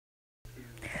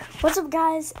What's up,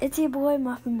 guys? It's your boy,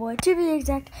 Muffin Boy, to be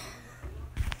exact.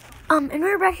 And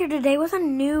we're back here today with a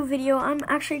new video. I'm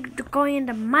actually going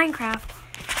into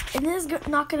Minecraft, and this is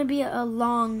not going to be a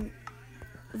long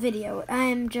video.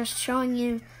 I'm just showing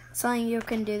you something you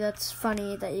can do that's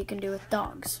funny that you can do with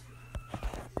dogs.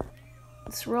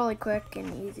 It's really quick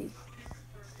and easy.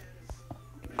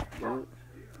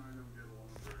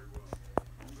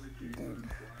 Then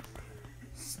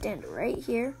stand right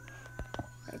here,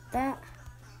 like that.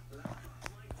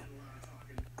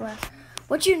 Glass.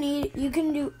 What you need, you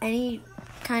can do any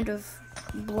kind of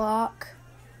block.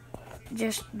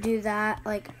 Just do that.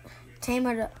 Like tame.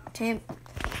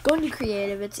 Go into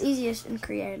creative. It's easiest in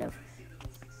creative.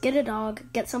 Get a dog.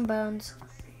 Get some bones.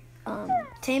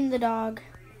 Tame the dog.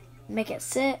 Make it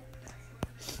sit.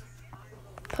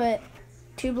 Put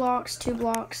 2 blocks, 2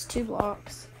 blocks, 2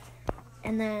 blocks,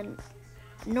 and then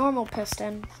normal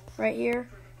piston right here.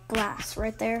 Glass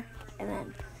right there, and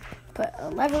then put a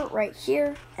lever right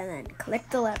here, and then click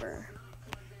the lever.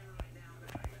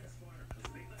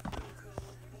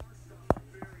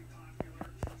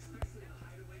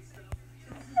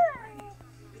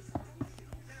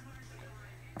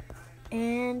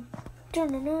 And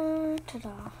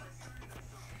ta-da!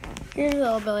 Here's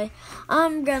Little Billy.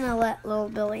 I'm gonna let Little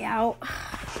Billy out.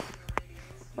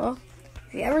 Well,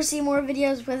 if you ever see more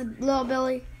videos with Little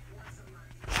Billy,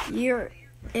 you're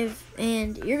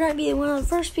gonna be one of the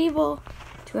first people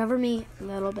to ever meet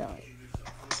Little Billy.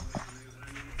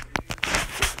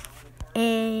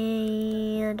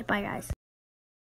 And bye, guys.